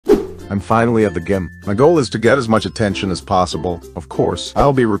I'm finally at the gym. My goal is to get as much attention as possible. Of course,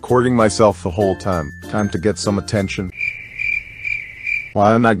 I'll be recording myself the whole time. Time to get some attention.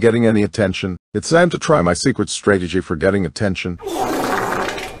 Why I'm not getting any attention? It's time to try my secret strategy for getting attention.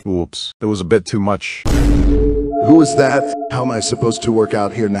 Oops, that was a bit too much. Who is that? How am I supposed to work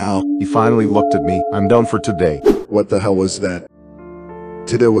out here now? He finally looked at me. I'm done for today. What the hell was that?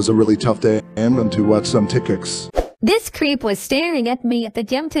 Today was a really tough day. I'm going to watch some TikToks. This creep was staring at me at the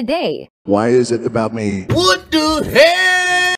gym today. Why is it about me? What the hell?